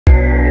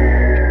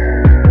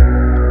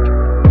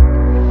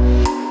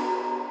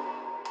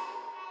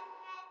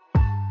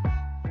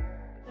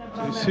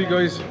See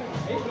guys,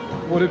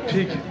 what a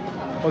pig.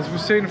 As we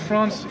say in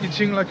France,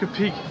 eating like a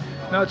pig.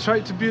 Now I try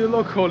to be a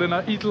local and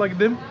I eat like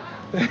them.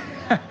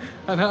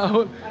 And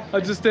I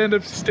just end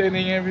up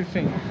staining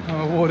everything.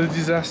 Oh, what a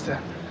disaster.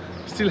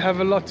 Still have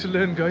a lot to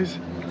learn, guys.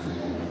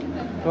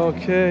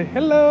 Okay,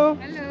 hello.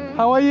 Hello.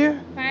 How are you?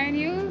 Fine,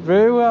 you?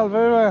 Very well,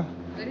 very well.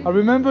 I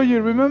remember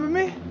you. Remember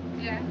me?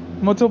 Yeah.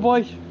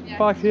 Motorbike Yeah.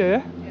 park here,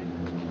 yeah?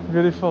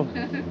 Beautiful.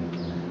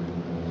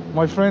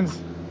 My friends.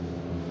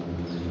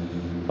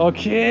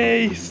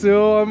 Okay,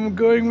 so I'm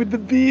going with the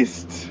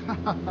beast,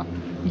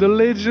 the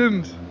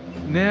legend.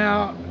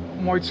 Now,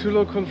 my two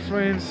local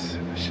friends,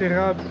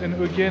 Sherab and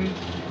Eugen,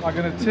 are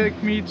gonna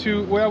take me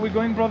to, where are we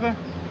going, brother?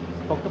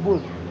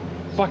 Bhaktapur.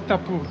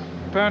 Bhaktapur.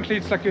 Apparently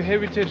it's like a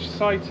heritage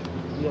site.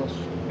 Yes.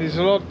 There's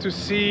a lot to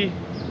see.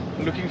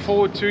 Looking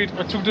forward to it.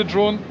 I took the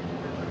drone,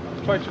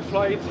 tried to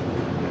fly it.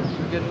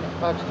 You can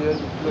ask there.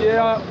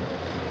 Yeah,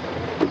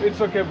 it's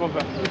okay,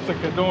 brother. It's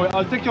okay. Don't worry.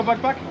 I'll take your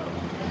backpack.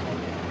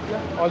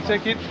 I'll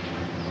take it.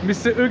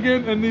 Mr.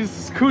 Eugen and his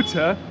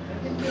scooter.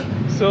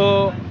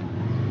 So,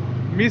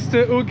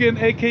 Mr. Eugen,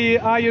 aka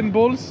Iron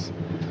Balls.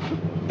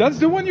 That's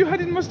the one you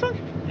had in Mustang?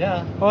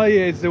 Yeah. Oh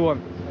yeah, it's the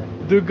one.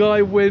 The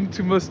guy went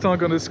to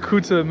Mustang on a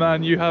scooter,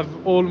 man. You have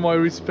all my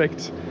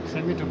respect.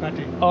 Send me to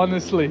Kati.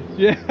 Honestly,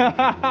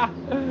 yeah.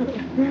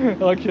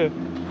 Okay,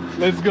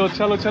 let's go.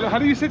 Chalo, chalo. How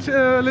do you say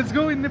let's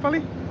go in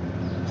Nepali?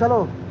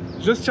 Chalo.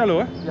 Just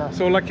chalo, eh? Yeah.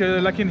 So like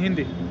in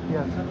Hindi.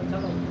 Yeah.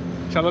 Chalo.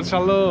 Chalo,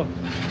 chalo.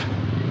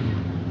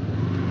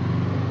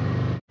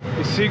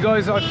 You see,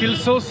 guys, I feel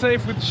so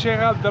safe with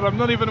Sherab that I'm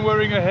not even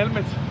wearing a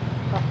helmet.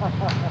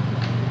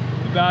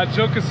 Nah,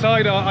 joke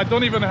aside, I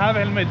don't even have a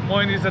helmet.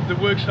 Mine is at the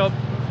workshop.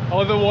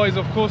 Otherwise,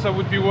 of course, I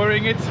would be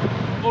wearing it.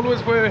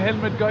 Always wear a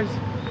helmet, guys.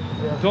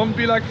 Yeah. Don't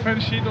be like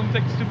Frenchy, don't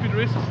take stupid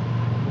risks.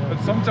 Yeah.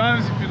 But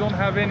sometimes if you don't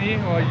have any,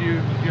 or you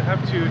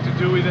have to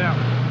do without.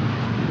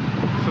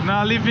 So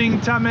now leaving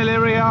Tamil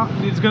area,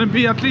 it's gonna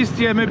be at least,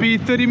 yeah, maybe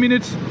 30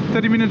 minutes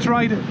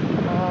ride. Maybe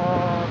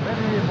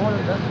more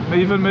than that.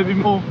 Even maybe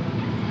more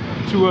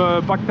to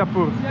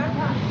Bhaktapur.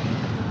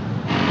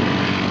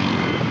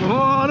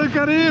 Oh, look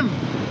at him!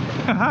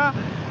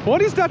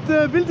 What is that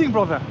building,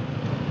 brother?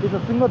 It's a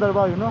Singha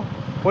Darbar, you know.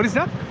 What is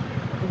that?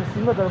 It's a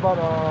Singha Darbar.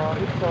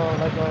 It's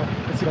like a.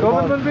 It's a Darbar.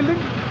 government building?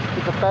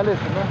 It's a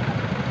palace, you know.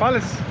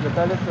 Palace? The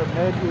palace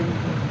made in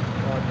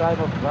time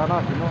of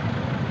Rana, you know.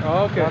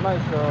 Oh, okay. Rana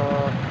is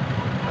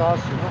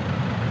caste, you know.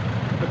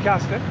 The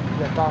caste, eh?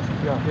 Yeah, caste.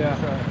 Yeah.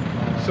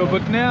 Yeah. So,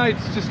 but now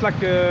it's just like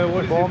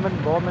what is government,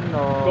 it?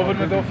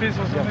 Government Office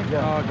or something?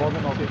 Yeah, Oh, okay.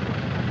 government office.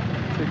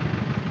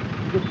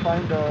 You can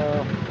find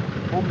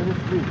Home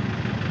Ministry.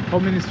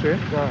 Home Ministry, eh?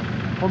 Yeah,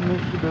 Home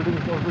Ministry building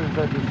is also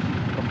inside this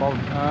compound.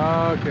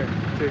 Ah, okay.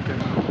 Take it.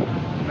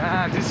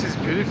 Man, this is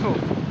beautiful.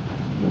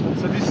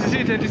 So this is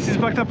it, this is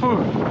Bhaktapur.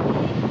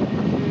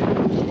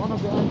 One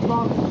of the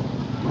entrance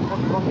of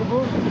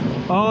Bhaktapur.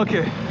 Oh,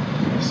 okay.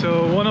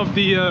 So one of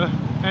the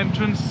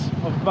entrance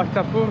of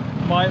Bhaktapur,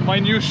 my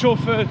new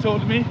chauffeur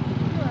told me.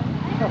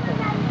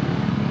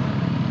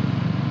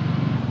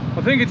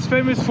 I think it's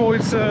famous for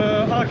its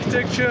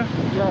architecture.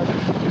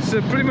 Yeah. It's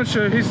pretty much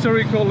a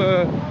historical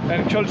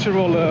and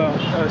cultural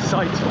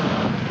site.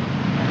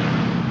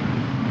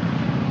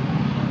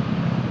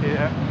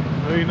 Yeah,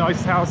 very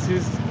nice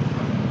houses.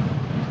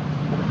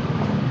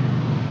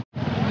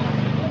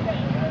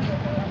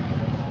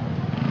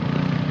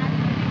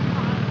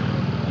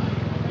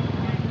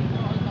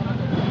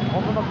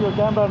 Open up your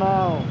camera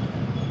now.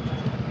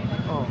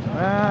 Oh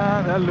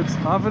man, that looks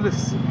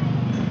marvelous.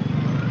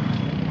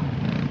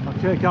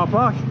 Okay, car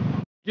park.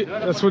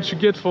 That's what you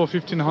get for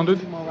 1500.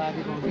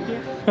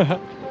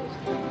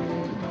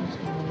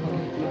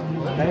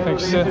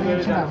 Thanks, sir.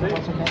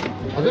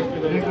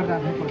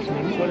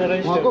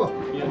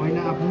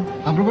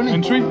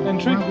 Entry?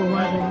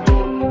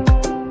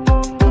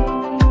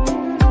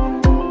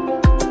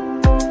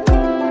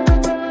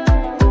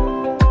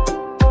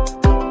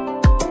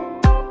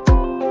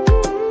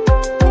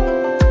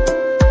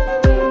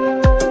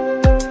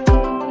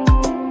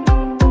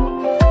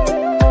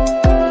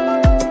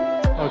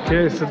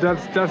 Okay, so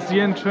that's the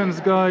entrance,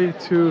 guy,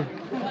 to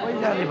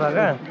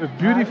a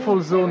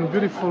beautiful zone,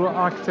 beautiful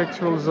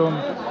architectural zone,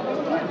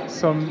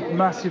 some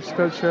massive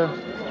sculpture.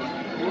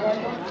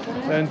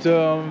 And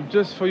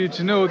just for you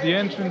to know, the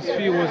entrance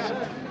fee was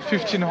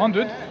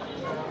 1500.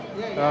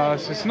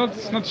 So it's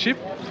not cheap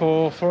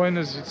for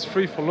foreigners. It's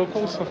free for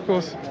locals, of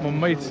course. My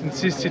mates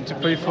insisted to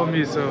pay for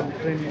me, so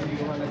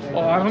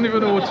I don't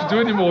even know what to do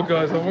anymore,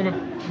 guys.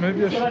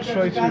 Maybe I should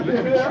try to.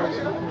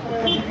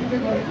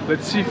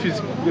 Let's see if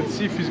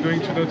he's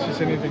going to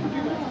notice anything.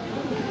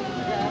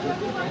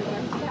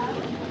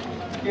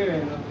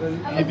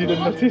 He didn't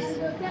notice.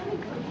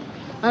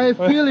 I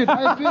feel it,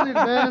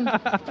 man.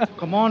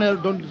 Come on,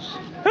 don't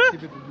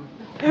keep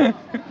it.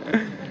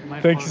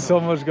 Thank you so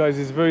much, guys.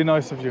 It's very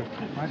nice of you.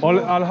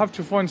 I'll have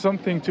to find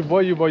something to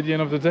buy you by the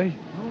end of the day.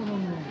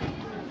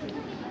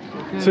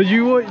 Okay. So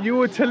you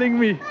were telling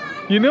me,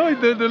 you know,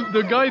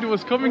 the guide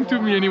was coming to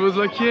me and he was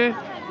like, yeah,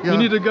 We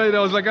need a guide. I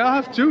was like, I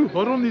have two.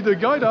 I don't need a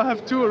guide. I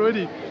have two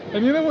already.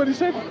 And you know what he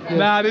said? Yes.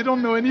 Nah, they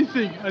don't know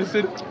anything. I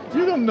said,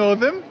 you don't know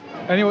them.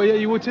 Anyway, yeah,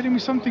 you were telling me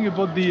something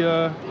about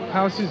the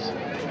houses.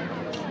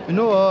 You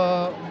know,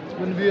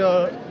 when we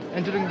are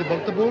entering the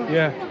Bhaktapur,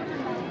 Yeah.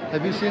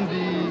 have you seen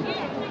the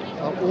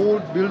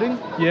old building?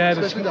 Yeah,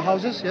 especially the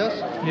houses. Yes.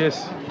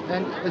 Yes.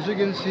 And as you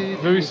can see,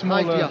 Very the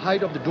small, height,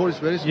 height of the door is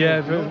very small.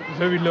 Yeah, you know.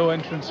 very low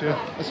entrance. Yeah.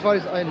 As far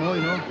as I know,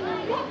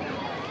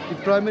 the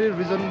primary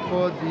reason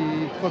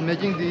for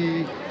making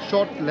the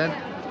short length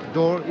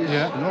door is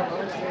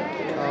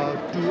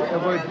to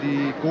avoid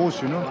the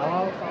ghost.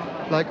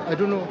 Like I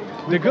don't know.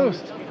 The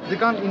ghost. They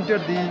can't enter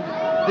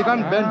they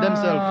can't bend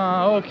themselves.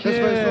 Ah, okay.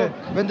 That's why.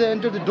 So when they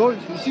enter the door,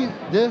 you see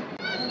there.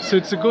 So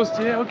it's a ghost.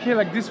 Yeah. Okay,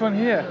 like this one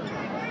here.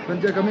 When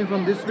they're coming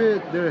from this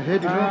way, their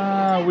head,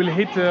 will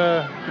hit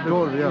the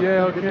door. Yeah.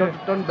 Yeah. They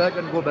Okay. turn back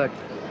and go back.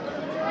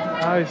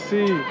 I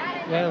see.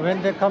 Yeah,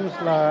 when they come,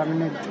 I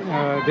mean,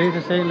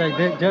 they say like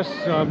they just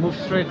move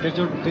straight. They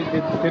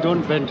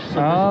don't bend. So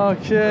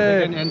Okay.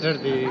 they can enter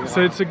the.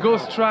 So it's a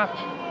ghost trap.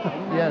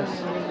 Yes.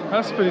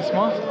 That's pretty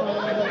smart.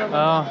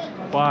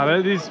 Wow,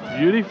 that is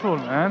beautiful,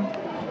 man.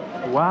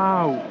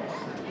 Wow.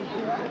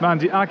 Man,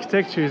 the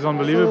architecture is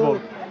unbelievable.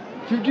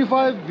 So,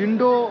 55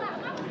 window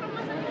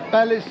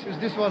palace is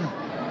this one.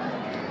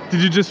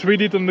 Did you just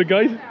read it on the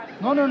guide?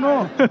 No.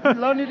 We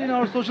learn it in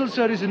our social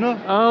studies,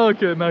 Oh,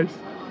 okay, nice.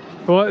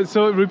 Well,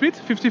 so repeat,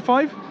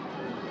 55?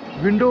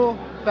 Window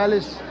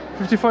palace.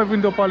 55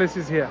 window palace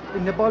is here.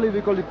 In Nepali,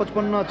 we call it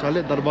Pachpanna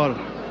Chale Darbar.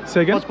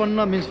 Say again?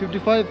 Pachpanna means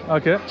 55.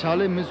 Okay.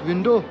 Chale means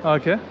window.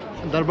 Okay.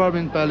 And Darbar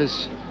means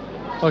palace.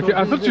 Okay, So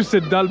I this thought is you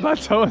said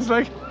dalbat. I was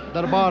like,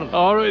 Darbar. I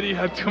already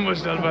had too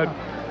much dalbat.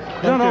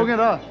 Okay.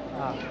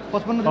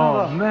 Pachpanna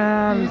Oh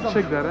man,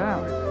 check that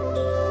out.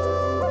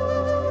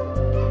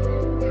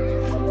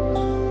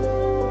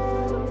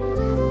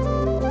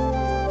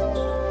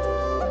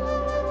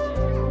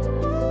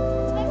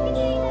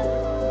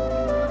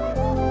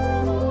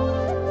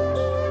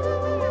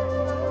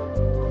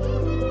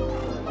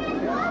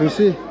 You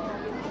see,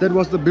 that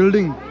was the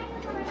building.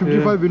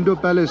 55 window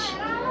palace.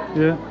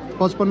 Yeah.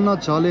 Pachpanna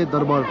Chale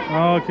Darbar.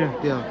 Oh, okay.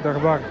 Yeah.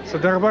 Darbar. So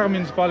darbar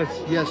means palace.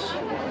 Yes.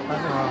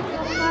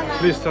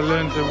 At least I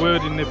learned a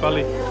word in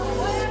Nepali.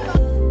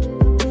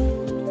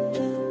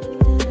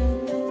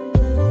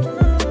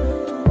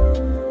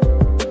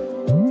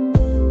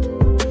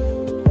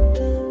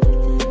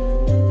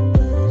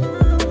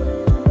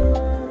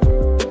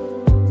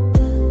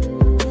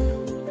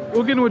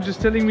 Again, was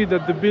just telling me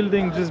that the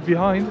building just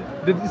behind,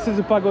 that this is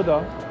a pagoda.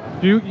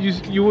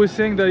 You were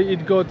saying that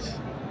it got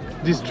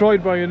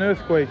destroyed by an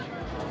earthquake.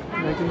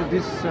 Like in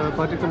this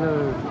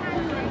particular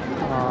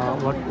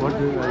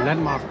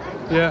landmark.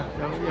 Yeah.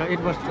 Yeah,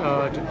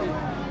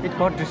 it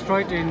got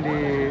destroyed in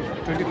the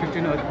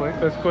 2015 earthquake.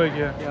 Earthquake,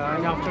 yeah. Yeah,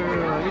 and after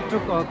it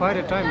took quite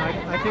a time.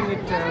 I think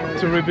it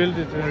To rebuild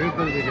it.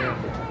 rebuilt it. Yeah.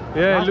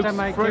 Yeah, Last it looks time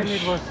I fresh. came,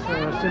 it was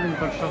still in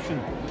construction.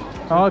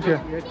 Oh, okay.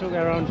 It took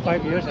around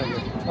 5 years, I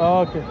guess. Oh,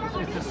 okay.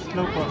 It's a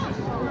slow process.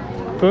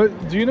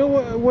 But do you know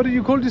what do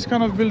you call this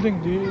kind of building?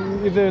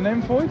 Is there a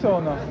name for it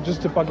or not?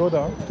 Just a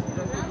pagoda?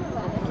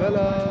 Well,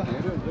 I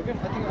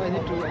think I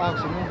need to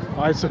ask,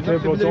 Ah, it's okay,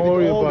 bro. familiar Don't with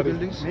worry all about the it.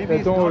 buildings. Maybe Yeah,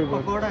 it's don't not worry about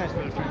it. pagoda as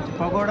well, French.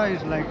 Pagoda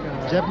is like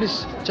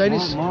Japanese,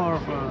 Chinese, more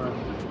of a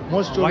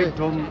most white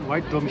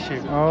dome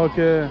shape. Oh,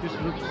 okay. This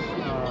looks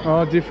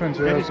Oh, different.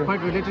 Yeah, that is okay.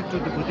 quite related to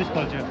the Buddhist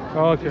culture.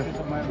 Oh, okay. This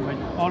is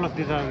all of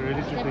these are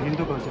related to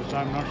Hindu culture, so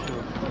I'm not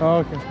sure. Oh,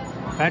 okay.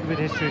 Bad with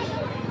histories.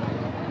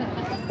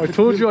 I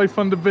told you I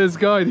found the best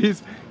guide.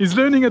 He's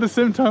learning at the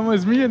same time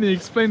as me and he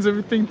explains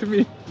everything to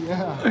me.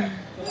 Yeah.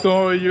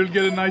 Don't worry, you'll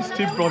get a nice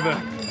tip, brother,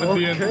 at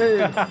the end.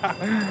 Okay.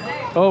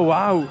 Oh,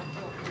 wow.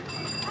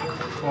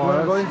 Oh,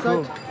 Wanna go that's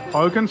inside?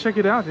 cool. Oh, you can check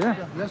it out, yeah.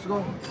 Let's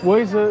go.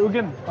 Where is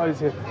Ugen? Oh, he's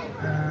here.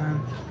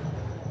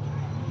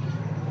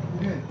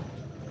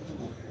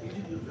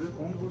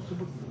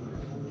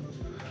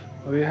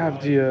 We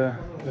have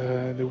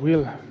the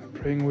wheel,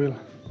 praying wheel.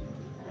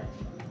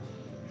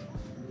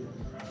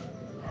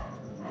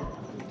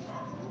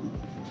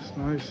 It's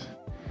nice.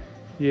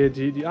 Yeah,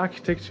 the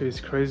architecture is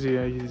crazy.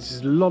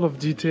 There's a lot of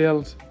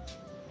details.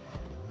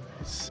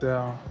 It's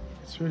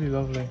really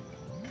lovely.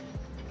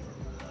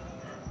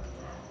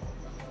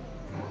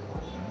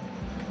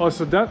 Oh,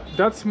 so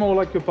that's more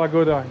like a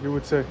pagoda, you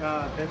would say.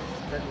 That was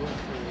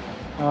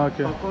Ah,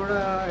 okay.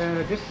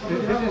 pagoda. This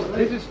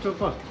is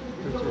stupa.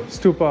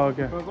 Stupa,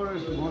 okay. Pagoda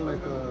is more like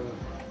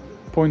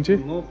Pointy?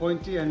 more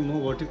pointy and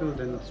more vertical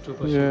than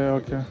stupa. Yeah,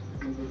 okay.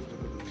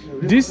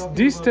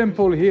 This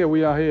temple here,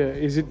 we are here,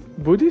 is it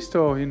Buddhist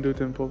or Hindu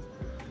temple?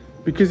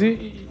 Because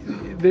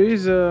there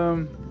is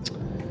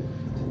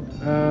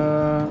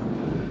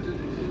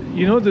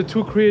you know, the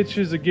two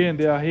creatures again,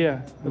 they are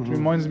here. That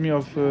reminds me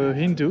of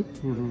Hindu.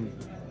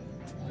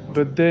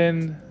 But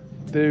then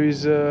there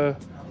is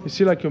you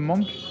see like a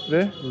monk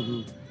there?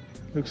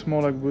 Looks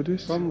more like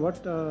Buddhist. From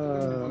what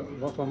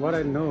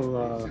I know,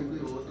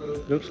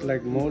 looks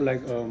like more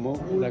like a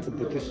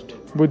Buddhist.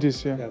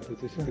 Buddhist, yeah. Yeah,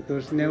 Buddhist.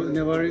 Because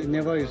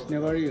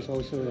Nevari is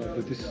also a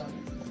Buddhist.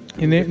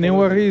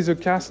 Newari is a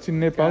caste in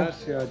Nepal.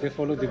 Yes, yeah, they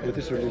follow the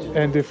Buddhist religion.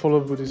 And they follow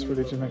Buddhist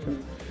religion. Okay.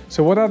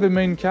 So what are the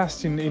main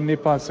castes in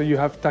Nepal? So you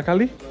have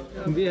Takali?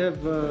 We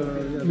have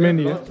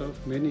Many, lots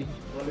of many.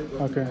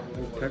 Okay.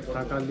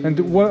 Thakali. And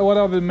what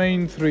are the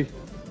main three?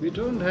 We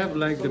don't have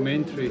like the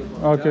main three.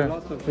 Okay.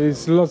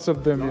 There's lots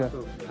of them, Lots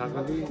of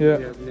Thakali, Yeah.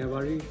 we have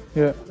Newari,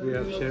 yeah. we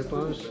have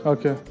Sherpas.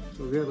 Okay.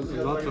 So we have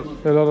lots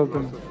of. A lot of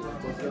them.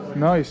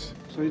 Nice.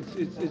 So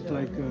it's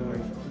like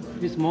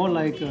it's more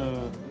like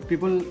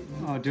people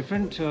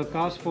different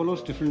caste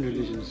follows different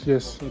religions.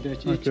 Yes. So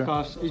there's each Okay.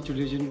 caste, each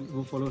religion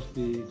who follows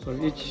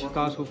each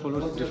caste who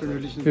follows different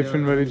religion.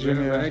 Different religion,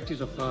 there are yeah.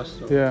 varieties of castes.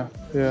 So Yeah,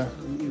 yeah.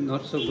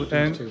 not so good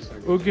And things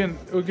like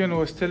that. Ugen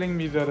was telling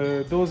me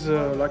that those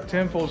like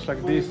temples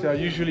like this, they are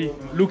usually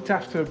looked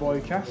after by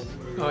a caste.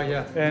 Oh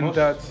yeah. And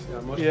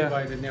mostly yeah.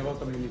 by the neighbor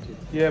community.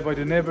 Yeah, by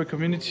the neighbor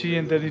community,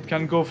 and then it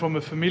can go from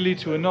a family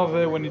to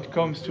another when it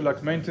comes to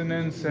like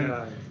maintenance and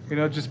Yeah. you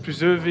know, just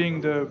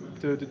preserving the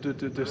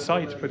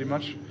site pretty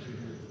much.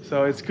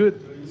 So it's good.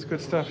 It's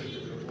good stuff.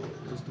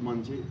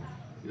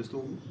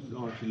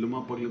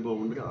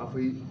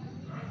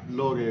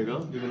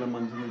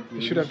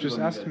 You should have just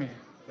asked me.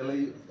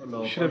 You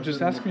should have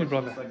just asked me,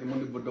 brother.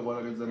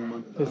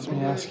 Let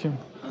me ask him.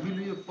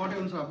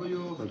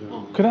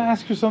 Could I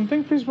ask you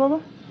something, please,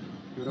 brother?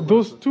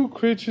 Those two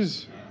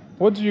creatures,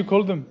 what do you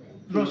call them?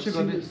 These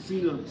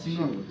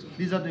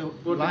are the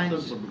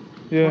lions.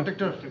 Yeah.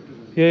 Protector.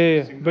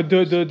 Yeah. But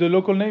the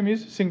local name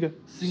is Singa.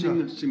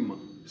 Singer.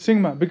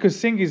 Singma, because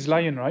Sing is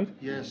lion, right?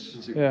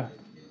 Yes. Yeah.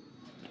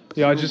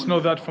 Yeah, I just know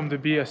that from the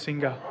beer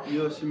Singa.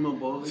 It's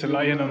a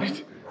lion on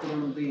it.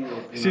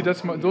 See,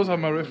 those are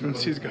my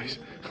references, guys.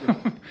 You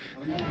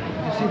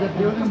see that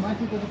building?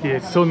 Yeah,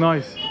 it's so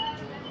nice.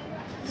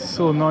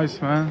 So nice,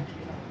 man.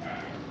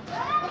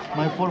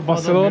 My forefather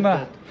Barcelona.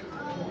 made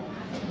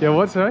Yeah,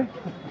 what's right?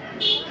 that.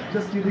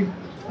 Just kidding.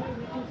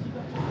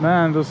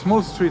 Man, those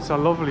small streets are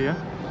lovely, eh?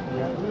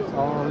 Yeah, it's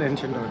all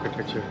ancient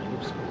architecture.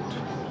 Looks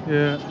good.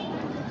 Yeah.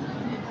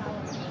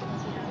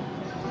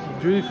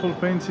 Beautiful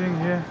painting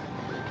here.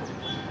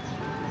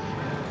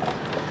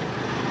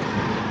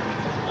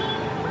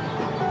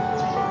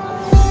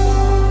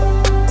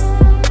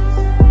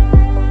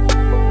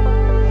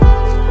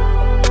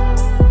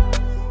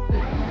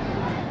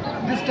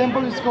 This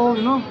temple is called,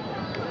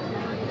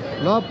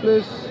 La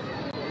Place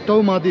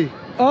Taumadi.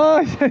 Oh,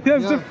 yeah,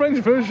 that's the Yeah. French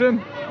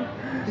version.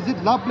 Is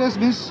it La Place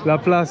means? La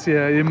Place,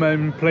 yeah,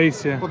 in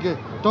place, yeah. Okay,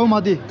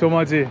 Taumadi.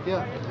 Tomati.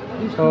 Yeah.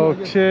 These two, I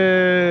guess.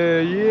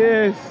 Okay,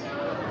 yes.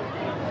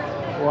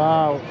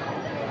 Wow.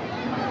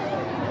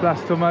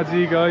 Place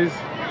Tomati, guys.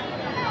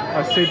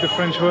 I say it the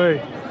French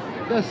way.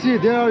 Yeah, see,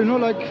 there are,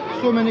 like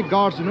so many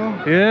guards,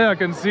 Yeah, I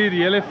can see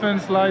the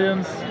elephants,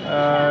 lions,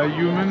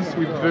 humans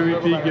with very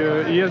big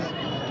ears.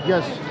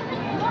 Yes.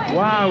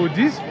 Wow,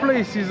 this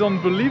place is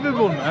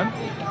unbelievable, man.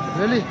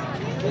 Really?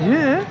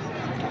 Yeah.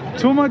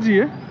 Tomati,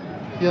 eh?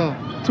 Yeah.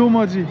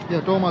 Tomati.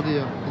 Yeah, Taumadi,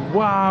 yeah.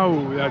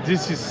 Wow, yeah,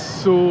 this is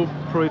so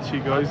pretty,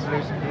 guys.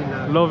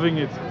 Loving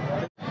it.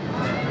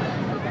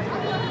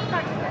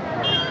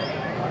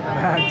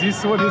 Man,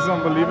 this one is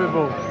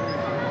unbelievable.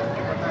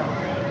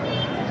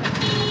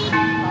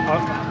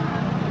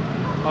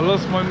 I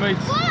lost my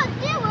mates.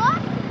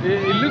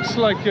 It looks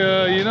like,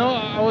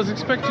 I was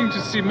expecting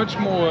to see much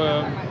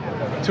more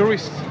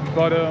tourists,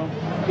 but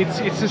it's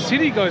a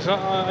city, guys.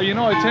 I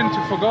tend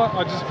to forget.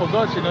 I just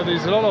forgot.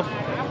 There's a lot of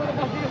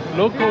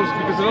locals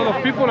because a lot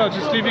of people are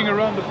just living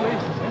around the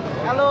place.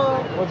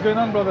 Hello. What's going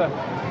on, brother?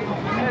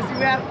 Yes,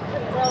 we are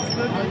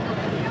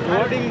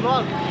recording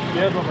vlog.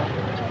 Yeah, brother.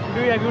 Do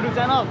you have YouTube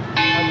channel? I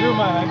do,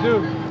 man. I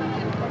do.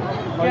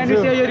 Can you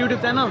share your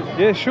YouTube channel?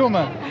 Yeah, sure,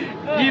 man.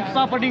 Keep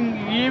supporting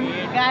him.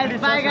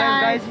 Guys, bye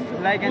guys.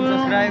 Like and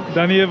subscribe.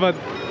 Dhanyavad.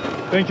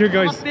 Thank you,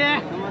 guys.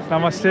 Namaste.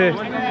 Namaste.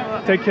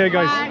 Take care,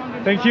 guys.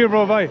 Thank you,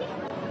 bro. Bye.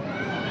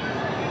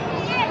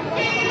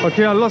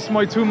 Okay, I lost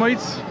my two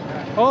mates.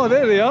 Oh,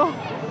 there they are.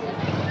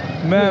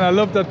 Man, I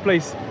love that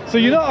place. So,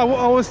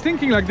 I was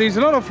thinking like there's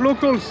a lot of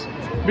locals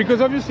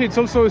because obviously it's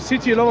also a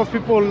city. A lot of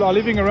people are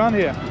living around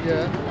here.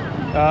 Yeah.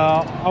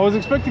 I was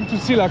expecting to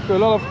see like a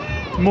lot of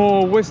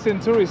more Western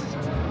tourists,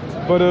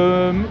 but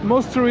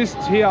most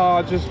tourists here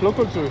are just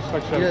local tourists,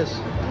 actually. Yes.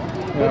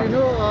 Yeah.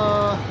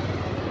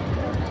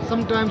 But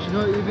sometimes,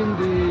 even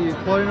the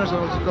foreigners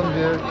also come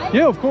here.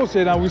 Yeah, of course.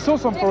 Yeah, now we saw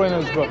some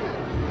foreigners, but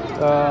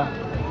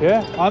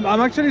yeah,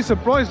 I'm actually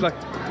surprised. Like,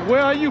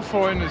 where are you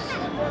foreigners?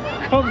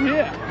 Come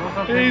here.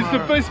 It's the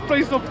best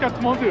place of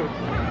Kathmandu,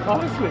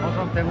 honestly. Most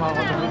of them are on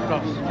the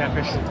rooftops,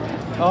 cafes.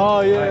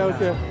 Oh yeah,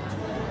 okay.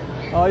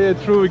 Oh yeah,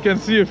 true. We can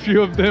see a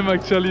few of them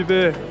actually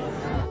there.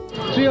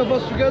 3 of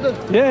us together.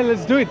 Yeah,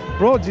 let's do it,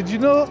 bro. Did you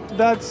know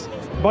that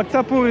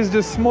Bhaktapur is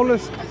the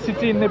smallest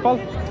city in Nepal?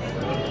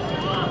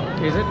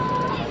 Is it?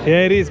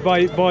 Yeah, it is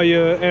by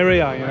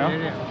area,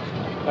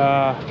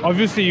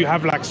 Obviously you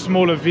have like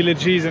smaller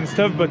villages and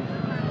stuff, but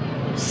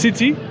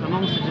city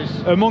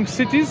among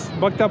cities,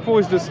 Bhaktapur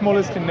is the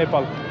smallest in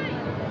Nepal.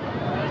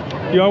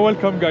 You are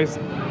welcome, guys.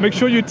 Make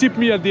sure you tip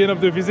me at the end of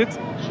the visit.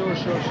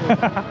 Sure.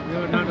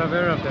 You're not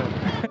aware of that.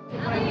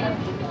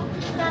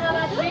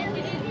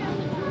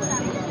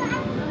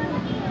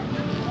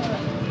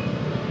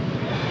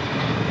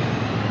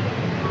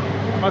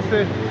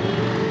 Namaste.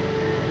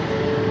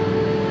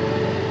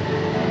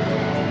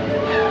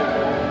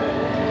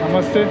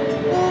 Namaste.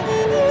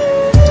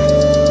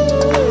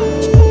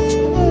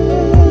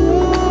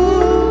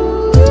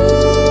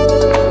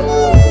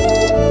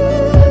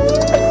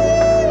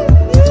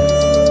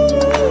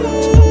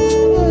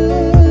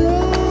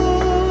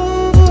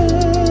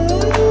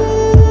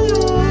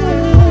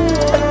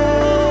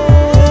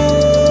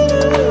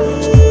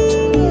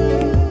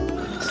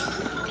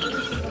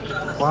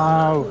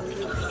 Wow.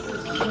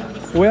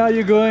 Where are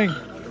you going?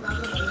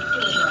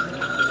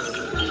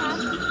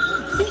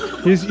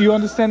 You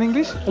understand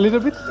English a little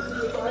bit?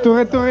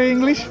 Tore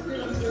English?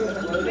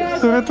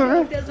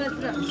 Tore?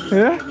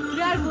 Yeah?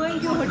 We are going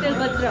to Hotel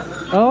Batra.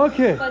 Oh,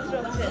 okay.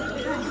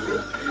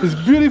 It's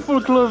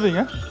beautiful clothing,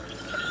 huh?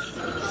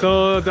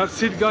 So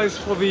that's it, guys,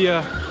 for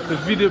the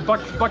video.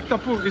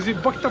 Bhaktapur. Is it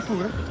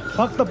Bhaktapur? Eh?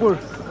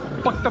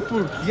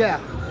 Bhaktapur. Yeah.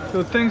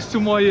 So thanks to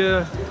my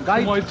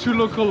two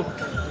local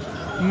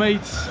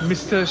mates,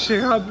 Mr.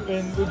 Sherab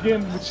and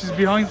again, which is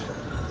behind.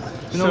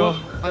 You know So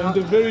what? and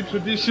the very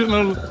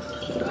traditional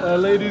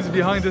ladies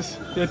behind us.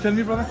 Yeah, tell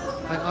me, brother.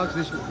 I asked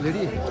this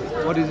lady,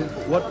 what is it?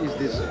 What is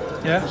this?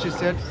 Yeah. She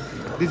said,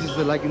 this is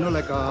the, like, you know,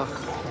 like a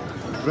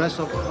dress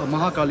of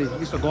Mahakali.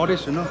 It's a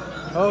goddess, you know.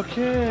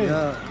 Okay.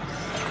 Yeah.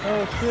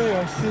 Okay,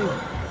 I see.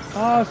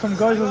 Ah, some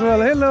guys as well.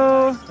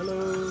 Hello.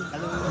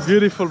 Hello.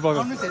 Beautiful,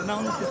 brother.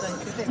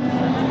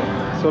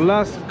 So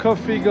last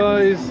coffee,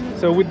 guys.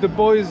 So with the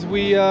boys,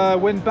 we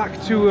went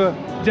back to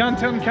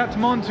downtown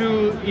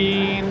Kathmandu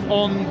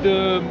on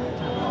the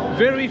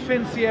very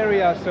fancy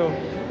area. So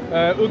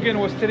Ugen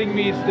was telling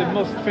me it's the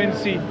most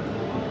fancy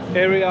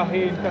area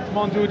here in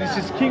Kathmandu. This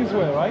is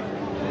Kingsway, right?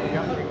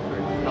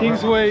 Yeah.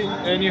 Kingsway,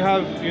 and you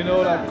have, you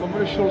know, like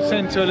commercial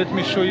center. Let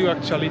me show you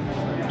actually.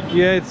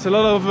 Yeah, it's a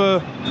lot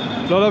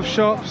of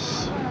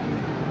shops.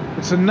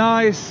 It's a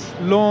nice,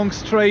 long,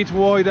 straight,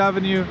 wide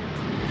avenue.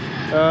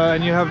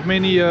 And you have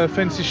many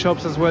fancy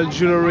shops as well,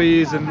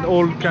 jewelries and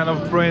all kind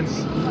of brands.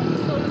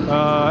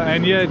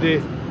 And yeah,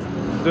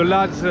 the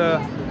lads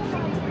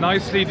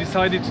nicely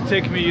decided to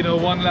take me, you know,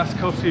 one last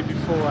coffee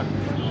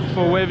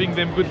before waving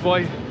them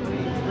goodbye.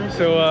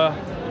 So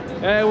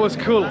yeah, it was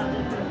cool.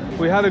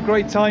 We had a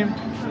great time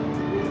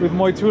with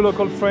my two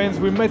local friends.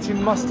 We met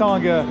in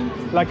Mustang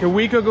like a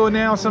week ago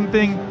now or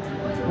something.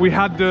 We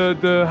had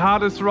the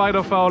hardest ride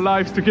of our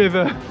lives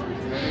together.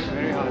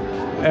 Very hard.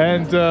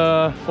 And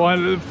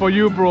well, for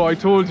you, bro, I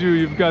told you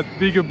you've got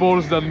bigger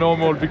balls than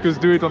normal, because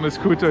do it on a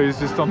scooter is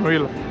just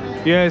unreal.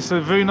 Yeah, it's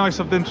very nice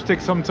of them to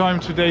take some time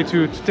today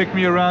to take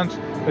me around.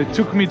 It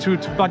took me to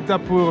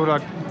Bhaktapur,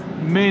 like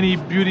many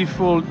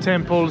beautiful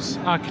temples,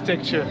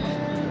 architecture.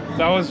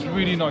 That was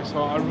really nice.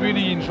 I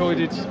really enjoyed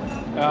it.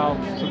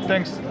 So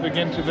thanks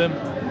again to them.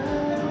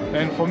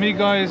 And for me,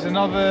 guys,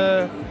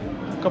 another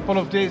couple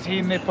of days here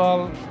in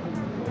Nepal.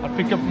 I'll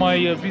pick up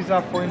my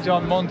visa for India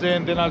on Monday,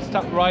 and then I'll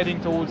start riding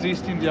towards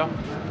East India.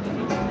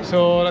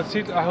 So that's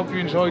it. I hope you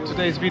enjoyed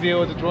today's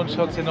video, the drone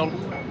shots and all.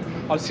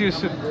 I'll see you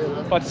soon.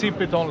 Pachi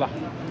béton là.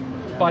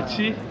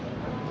 Pachi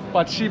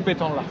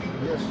béton là.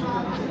 Yes.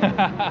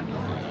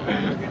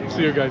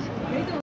 See you guys.